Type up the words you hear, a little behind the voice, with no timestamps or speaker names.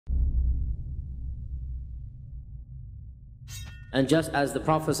And just as the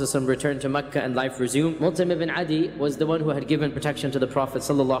Prophet ﷺ returned to Mecca and life resumed, Mut'im ibn Adi was the one who had given protection to the Prophet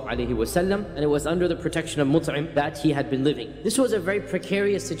ﷺ, and it was under the protection of Mut'im that he had been living. This was a very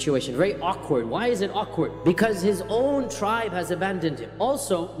precarious situation, very awkward. Why is it awkward? Because his own tribe has abandoned him.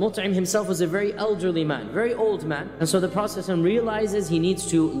 Also, Mut'im himself was a very elderly man, very old man, and so the Prophet ﷺ realizes he needs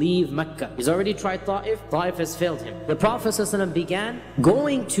to leave Mecca. He's already tried Ta'if has failed him. The Prophet ﷺ began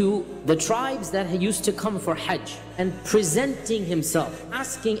going to the tribes that used to come for Hajj and presenting himself,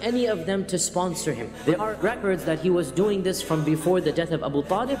 asking any of them to sponsor him. There are records that he was doing this from before the death of Abu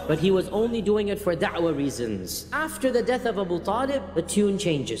Talib, but he was only doing it for da'wah reasons. After the death of Abu Talib, the tune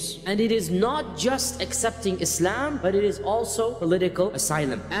changes. And it is not just accepting Islam, but it is also political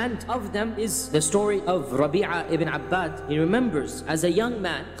asylum. And of them is the story of Rabi'a ibn Abbad. He remembers as a young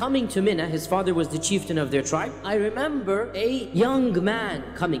man coming to Mina, his father was the chieftain of their tribe. I remember a young man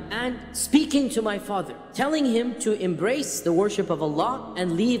coming and speaking to my father, telling him to embrace the worship of Allah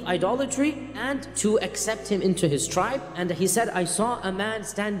and leave idolatry and to accept him into his tribe. And he said, I saw a man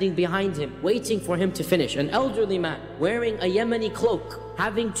standing behind him, waiting for him to finish, an elderly man wearing a Yemeni cloak,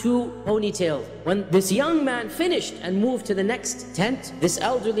 having two ponytails. When this young man finished and moved to the next tent, this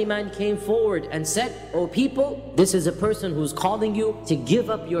elderly man came forward and said, "O people, this is a person who's calling you to give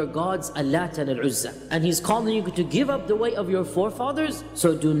up your gods Allat and Al-Uzza. And he's calling you to give up the way of your forefathers,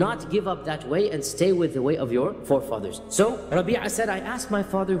 so do not give up that way and stay with the way of your forefathers." So Rabi'a said, I asked my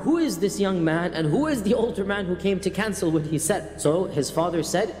father, who is this young man and who is the older man who came to cancel what he said? So his father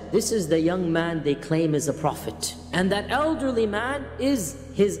said, this is the young man they claim is a prophet. And that elderly man is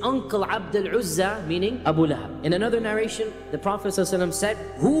his uncle Abd al-Uzza, meaning Abu Lahab. In another narration, the Prophet ﷺ said,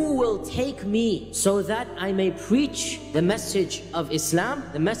 who will take me so that I may preach the message of Islam,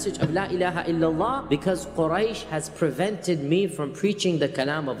 the message of La ilaha illallah, because Quraysh has prevented me from preaching the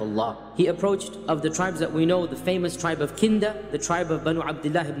kalam of Allah. He approached of the tribes that we know, the famous tribe of Kinda, the tribe of Banu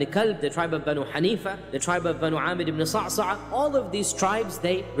Abdullah ibn Kalb, the tribe of Banu Hanifa, the tribe of Banu Amir ibn Sa'sa'a. All of these tribes,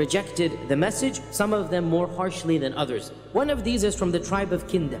 they rejected the message, some of them more harshly than others. One of these is from the tribe of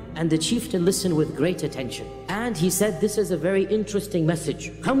Kinda, and the chieftain listened with great attention. And he said, this is a very interesting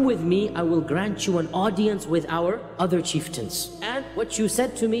message. Come with me, I will grant you an audience with our other chieftains. And what you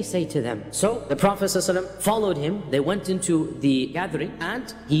said to me, say to them. So the Prophet ﷺ followed him. They went into the gathering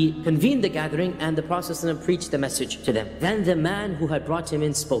and he convened the gathering, and the Prophet ﷺ preached the message to them. Then the man who had brought him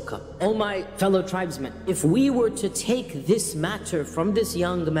in spoke up. "O my fellow tribesmen, if we were to take this matter from this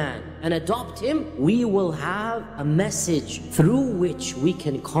young man and adopt him, we will have a message through which we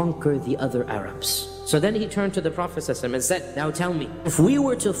can conquer the other Arabs." So then he turned to the Prophet ﷺ and said, now tell me, if we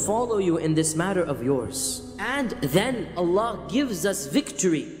were to follow you in this matter of yours, and then Allah gives us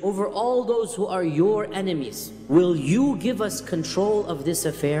victory over all those who are your enemies, will you give us control of this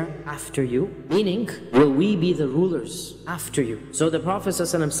affair after you? Meaning, will we be the rulers after you? So the Prophet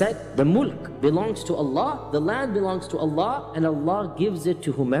ﷺ said, the mulk belongs to Allah, the land belongs to Allah, and Allah gives it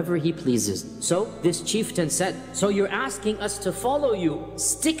to whomever He pleases. So this chieftain said, so you're asking us to follow you,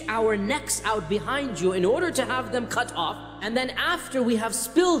 stick our necks out behind you in order to have them cut off, and then after we have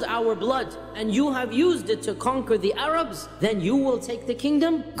spilled our blood and you have used it to conquer the Arabs, then you will take the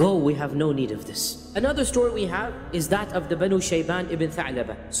kingdom? Go, we have no need of this. Another story we have is that of the Banu Shayban ibn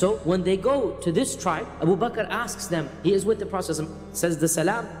Tha'laba. So when they go to this tribe, Abu Bakr asks them, he is with the Prophet, says the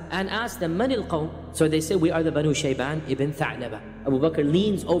salam, and asks them, Man al-Qawm? So they say, we are the Banu Shayban ibn Tha'laba. Abu Bakr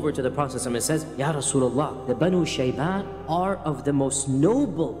leans over to the Prophet and says, Ya Rasulullah, the Banu Shayban are of the most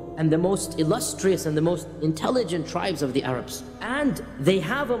noble and the most illustrious and the most intelligent tribes of the Arabs. And they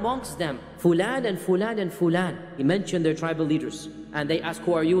have amongst them Fulan and Fulan and Fulan. He mentioned their tribal leaders. And they ask,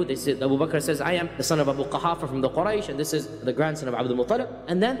 who are you? They said, Abu Bakr says, I am the son of Abu Qahafa from the Quraysh, and this is the grandson of Abdul Muttalib.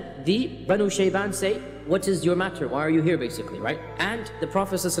 And then the Banu Shayban say, what is your matter? Why are you here, basically, right? And the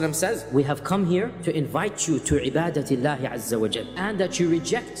Prophet ﷺ says, we have come here to invite you to ibadatillahi azza wa jal, and that you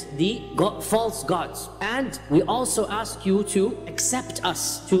reject the false gods. And we also ask you to accept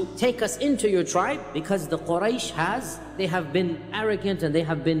us, to take us into your tribe, because the Quraysh they have been arrogant and they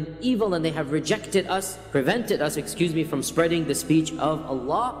have been evil and they have rejected us, prevented us, from spreading the speech of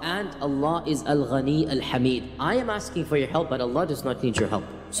Allah, and Allah is Al-Ghani Al-Hamid. I am asking for your help, but Allah does not need your help.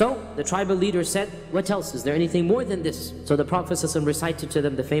 So the tribal leader said, what else? Is there anything more than this? So the Prophet ﷺ recited to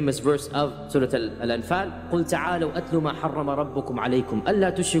them the famous verse of Surah Al-Anfal, قُلْ تَعَالَوْا أَتْلُ مَا حَرَّمَ رَبُّكُمْ عَلَيْكُمْ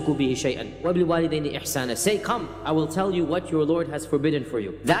أَلَّا تُشْرِكُوا بِهِ شَيْئًا وَبِالْوَالِدَيْنِ إِحْسَانًا. Say, come, I will tell you what your Lord has forbidden for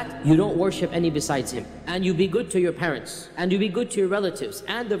you, that you don't worship any besides Him, and you be good to your parents, and you be good to your relatives.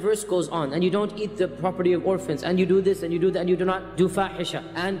 And the verse goes on, and you don't eat the property of orphans, and you do this and you do that, and you do not do fahisha,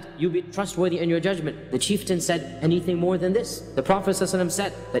 and you be trustworthy in your judgment. The chieftain said, anything more than this? The Prophet ﷺ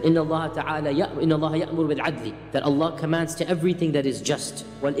said, that Inna Allah Ta'ala ya'mur bil adli, that Allah commands to everything that is just,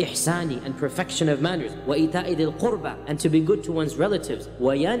 wal ihsani, and perfection of manners, wa ita'i dhil qurba, and to be good to one's relatives,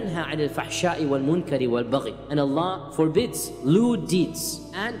 wa yanha 'anil fahsha'i wal munkari wal baghi, and Allah forbids lewd deeds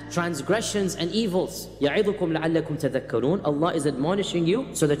and transgressions and evils. Ya'idukum la'allakum tadhakkarun. Allah is admonishing you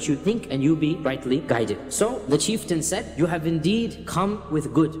so that you think and you be rightly guided. So the chieftain said, you have indeed come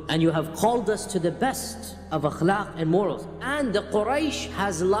with good, and you have called us to the best of akhlaq and morals, and the Quraysh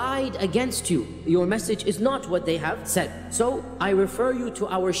has lied against you. Your message is not what they have said. So I refer you to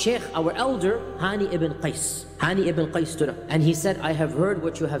our Sheikh, our elder, Hani ibn Qais. Hani ibn Qais stood up and he said, I have heard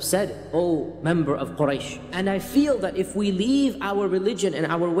what you have said, O member of Quraysh, and I feel that if we leave our religion and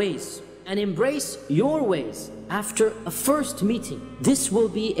our ways and embrace your ways after a first meeting, this will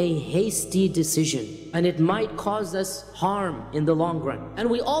be a hasty decision and it might cause us harm in the long run. And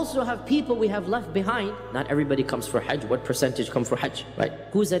we also have people we have left behind. Not everybody comes for Hajj. What percentage come for Hajj, right?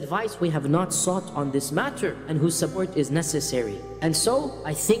 Whose advice we have not sought on this matter and whose support is necessary. And so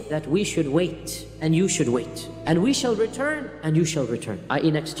I think that we should wait and you should wait. And we shall return and you shall return,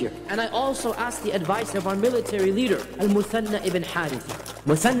 i.e. next year. And I also asked the advice of our military leader, Al-Muthanna ibn Haritha.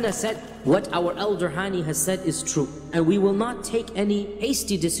 Muthanna said, what our elder Hani has said is true, and we will not take any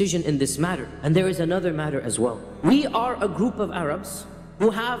hasty decision in this matter. And there is another matter as well. We are a group of Arabs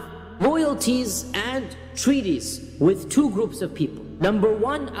who have loyalties and treaties with two groups of people. Number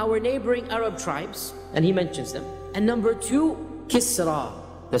one, our neighboring Arab tribes, and he mentions them. And number two, Kisra,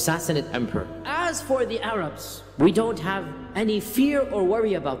 the Sassanid emperor. As for the Arabs, we don't have any fear or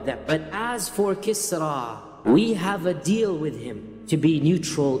worry about them. But as for Kisra, we have a deal with him to be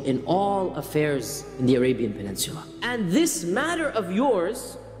neutral in all affairs in the Arabian Peninsula. And this matter of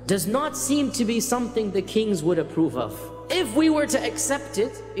yours does not seem to be something the kings would approve of. If we were to accept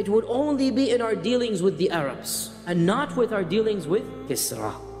it, it would only be in our dealings with the Arabs and not with our dealings with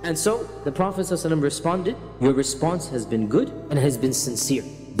Kisra. And so the Prophet ﷺ responded, your response has been good and has been sincere.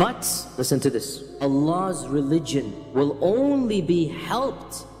 But, listen to this, Allah's religion will only be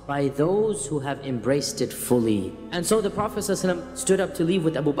helped by those who have embraced it fully. And so the Prophet ﷺ stood up to leave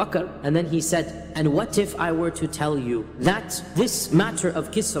with Abu Bakr, and then he said, and what if I were to tell you that this matter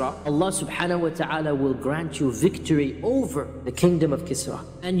of Kisra, Allah subhanahu wa ta'ala will grant you victory over the kingdom of Kisra,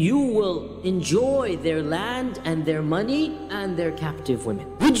 and you will enjoy their land and their money and their captive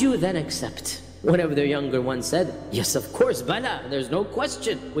women. Would you then accept? One of their younger ones said, yes, of course, Bala, there's no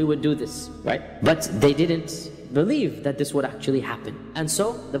question we would do this, right? But they didn't believe that this would actually happen. And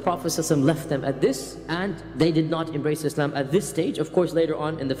so the Prophet ﷺ left them at this, and they did not embrace Islam at this stage. Of course, later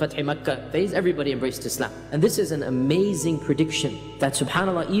on in the Fath Makkah phase, everybody embraced Islam. And this is an amazing prediction that,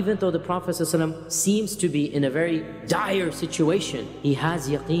 subhanAllah, even though the Prophet ﷺ seems to be in a very dire situation, he has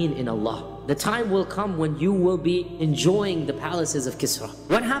yaqeen in Allah. The time will come when you will be enjoying the palaces of Kisra.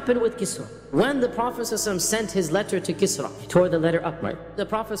 What happened with Kisra? When the Prophet ﷺ sent his letter to Kisra, he tore the letter up, right? The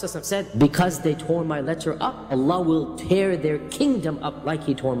Prophet ﷺ said, because they tore my letter up, Allah will tear their kingdom up like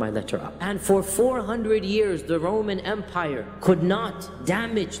he tore my letter up. And for 400 years, the Roman Empire could not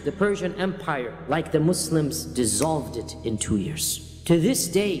damage the Persian Empire like the Muslims dissolved it in 2 years. To this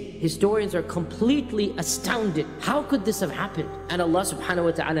day, historians are completely astounded. How could this have happened? And Allah subhanahu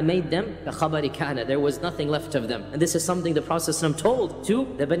wa ta'ala made them كَخَبَرِ كَانَ. There was nothing left of them. And this is something the Prophet ﷺ told to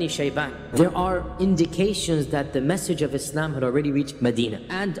the Bani Shayban. There are indications that the message of Islam had already reached Medina.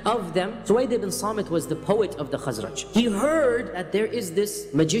 And of them, Suwayd ibn Samit was the poet of the Khazraj. He heard that there is this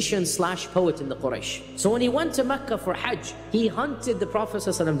magician slash poet in the Quraysh. So when he went to Mecca for Hajj, he hunted the Prophet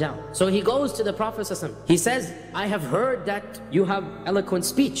ﷺ down. So he goes to the Prophet ﷺ. He says, I have heard that you have eloquent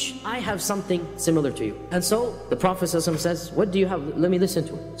speech. I have something similar to you. And so the Prophet ﷺ says, what do you have? Let me listen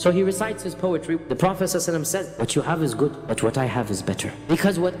to it. So he recites his poetry. The Prophet ﷺ says, what you have is good, but what I have is better.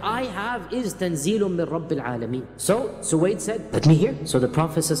 Because what I have is tanzilun min Rabbil Alameen. So Suwayd said, let me hear. So the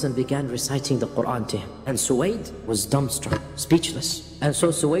Prophet ﷺ began reciting the Quran to him. And Suwayd was dumbstruck, speechless. And so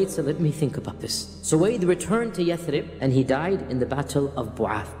Suwayd said, let me think about this. Suwayd returned to Yathrib and he died in the battle of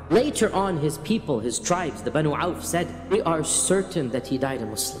Bu'ath. Later on, his people, his tribes, the Banu Auf said, we are certain that he died a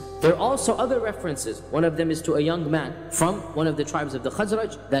Muslim. There are also other references. One of them is to a young man from one of the tribes of the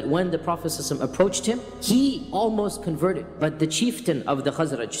Khazraj, that when the Prophet ﷺ approached him, he almost converted. But the chieftain of the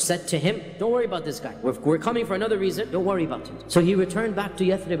Khazraj said to him, don't worry about this guy. We're coming for another reason. Don't worry about it. So he returned back to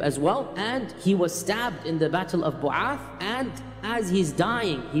Yathrib as well, and he was stabbed in the battle of Bu'ath, and as he's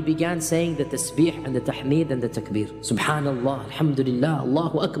dying, he began saying the tasbih and the tahmeed and the takbir. Subhanallah, alhamdulillah,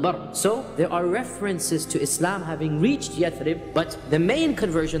 Allahu Akbar. So there are references to Islam having reached Yathrib, but the main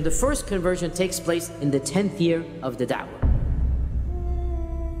conversion, the first conversion, takes place in the 10th year of the da'wah.